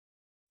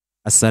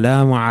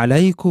السلام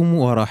عليكم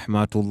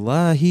ورحمة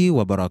الله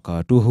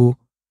وبركاته.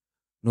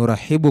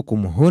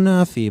 نرحبكم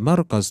هنا في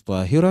مركز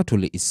طاهرة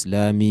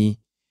الإسلامي.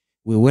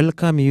 We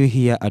welcome you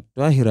here at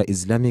Tahira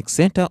Islamic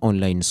Center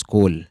Online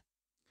School.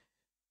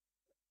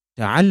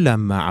 تعلم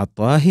مع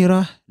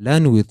الطاهرة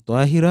learn with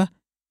طاهرة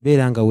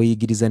بيرانغا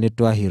ويجريزان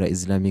الطاهرة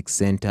Islamic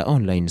Center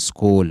Online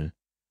School.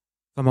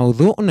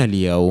 فموضوعنا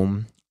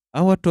اليوم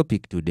our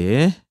topic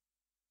today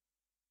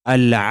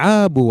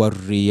الألعاب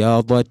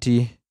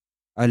والرياضة.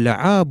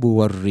 الألعاب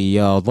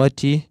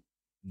والرياضة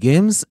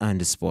games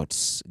and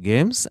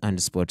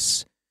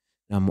sports.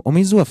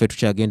 Omwizi waffe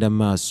tukyagenda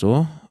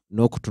maaso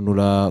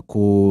n'okutunula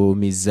ku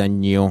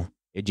mizannyo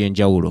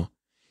egy'enjawulo.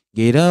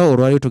 Ng'era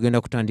olwaliro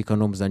tugenda kutandika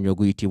n'omuzannyo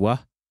oguyitibwa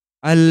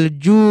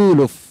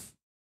Aljuluf.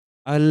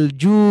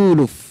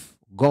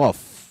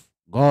 Golf.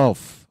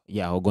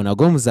 Ogwo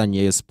nagwo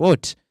omuzannyo eyo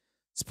sport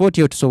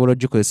eyo tusobola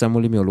ogikozesa mu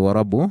lulimi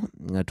Oluwarabu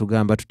nga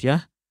tugamba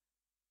tutya?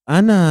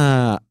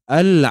 Ana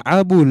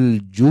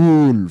al'abul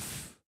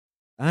julf.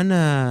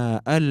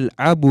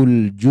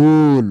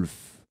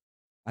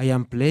 I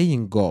am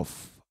playing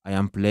golf.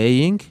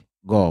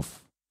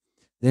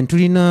 Then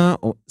tulina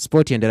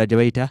sport endala gye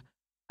bayita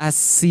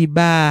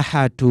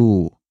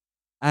asibahatu.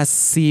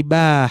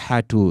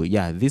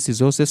 Yeah, this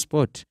is also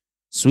sport.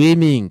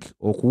 Swimming,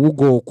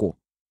 okuwuga okwo,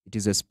 it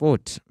is a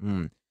sport.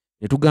 Ne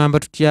tugamba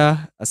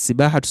tutya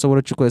asibaha tusobola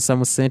okukikozesa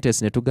mu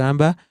sentence ne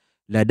tugamba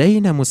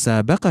ladaina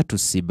musabaqatu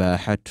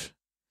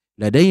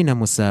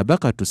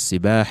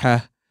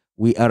sibaha.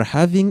 We are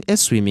having a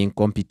swimming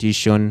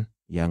competition.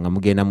 Yanga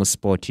mugenda mu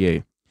sport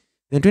yeyo.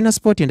 Then tulina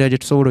sport endala gye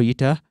tusobola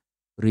oyita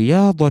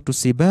riyadatu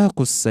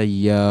sibaqu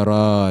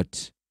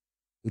sayyarat.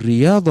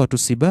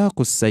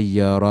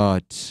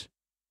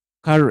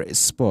 Car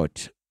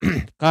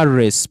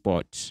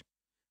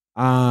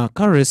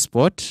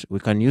sport, we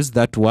can use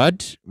that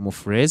word mu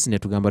phrase ne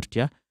tugamba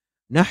tutya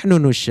nahnu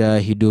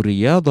nushahidu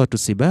riyadatu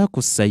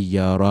sibaqu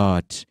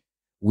sayyarat.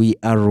 We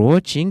are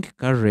watching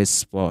car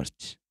race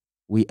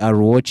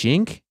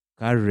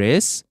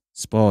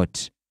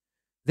sport.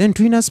 Then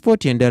tulina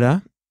sport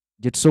endala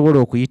gye tusobola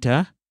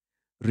okuyita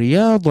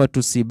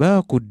riyadatu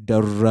sibaqu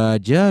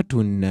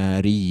darajatu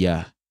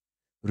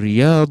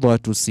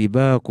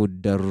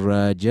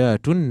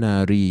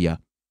nariya.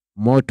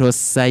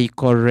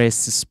 Motorcycle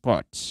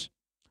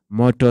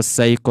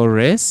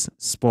race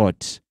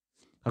sport.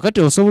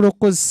 Kakati osobola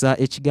okukozesa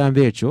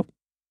ekigambo ekyo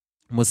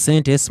mu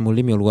sentence mu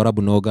lulimi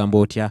Oluwarabu n'ogamba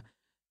otya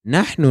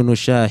nahnu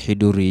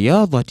nushahidu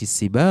riyadati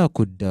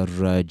sibaqu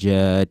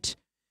darajat.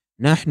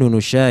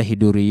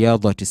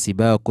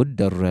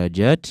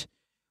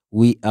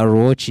 We are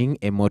watching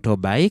a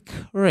motorbike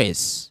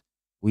race.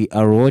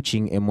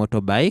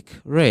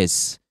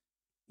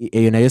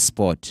 Eyo nayo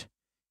sport.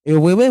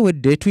 Eyo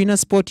wewewedde tulina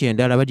sport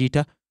endala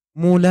bagiyita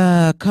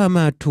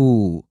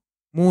mulakamatu.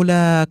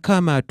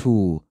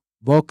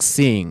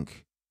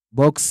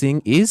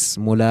 Boxing is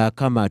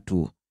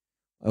mulakamatu.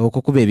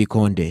 Okukuba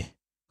ebikonde.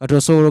 Kati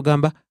osobola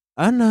ogamba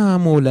ana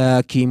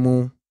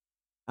mulakimu.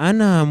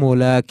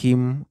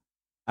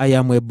 I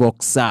am a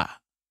boxer.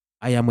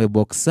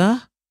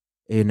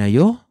 Eyo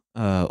nayo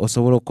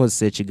osobola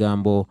okukozesa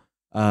ekigambo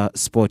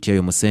sport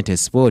eyo mu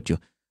sentence sport yo.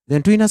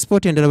 Then tulina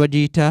sport endala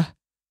bagiyita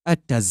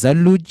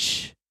atazalluj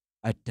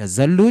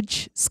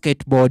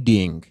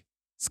skateboarding.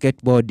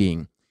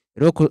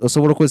 Era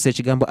osobola okukozesa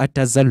ekigambo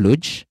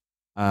atazalluj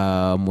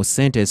mu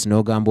sentence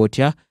n'ogamba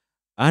otya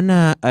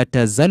ana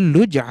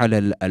atazalluj ala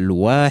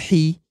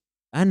al-alwahi.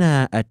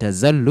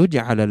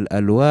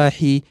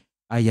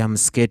 I am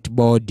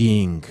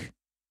skateboarding.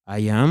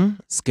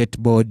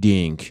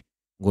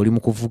 Ng'oli mu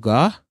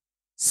kuvuga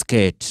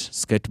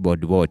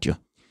skateboard bwotyo.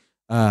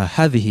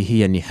 Hadhihi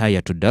hiya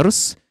nihayatu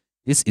dars.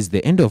 This is the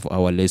end of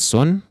our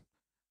lesson.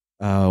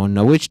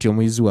 Nawekityo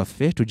omwizi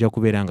waffe tujja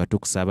kubeera nga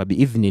tukusaba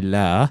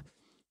biidhnillah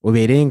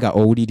obeere nga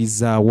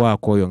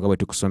owulirizaawaako oyo nga bwe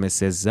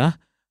tukusomesezza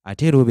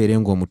ate era obeere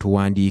nga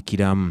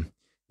omutuwandiikiramu.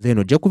 Then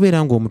ojja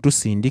kubeera nga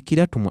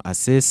omutusindikira tumu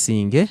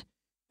assessinge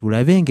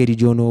tulabe engeri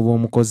gy'onooba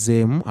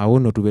omukozeemu awo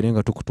nno tubeere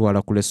nga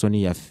tukutwala ku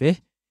lesoni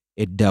yaffe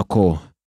eddako.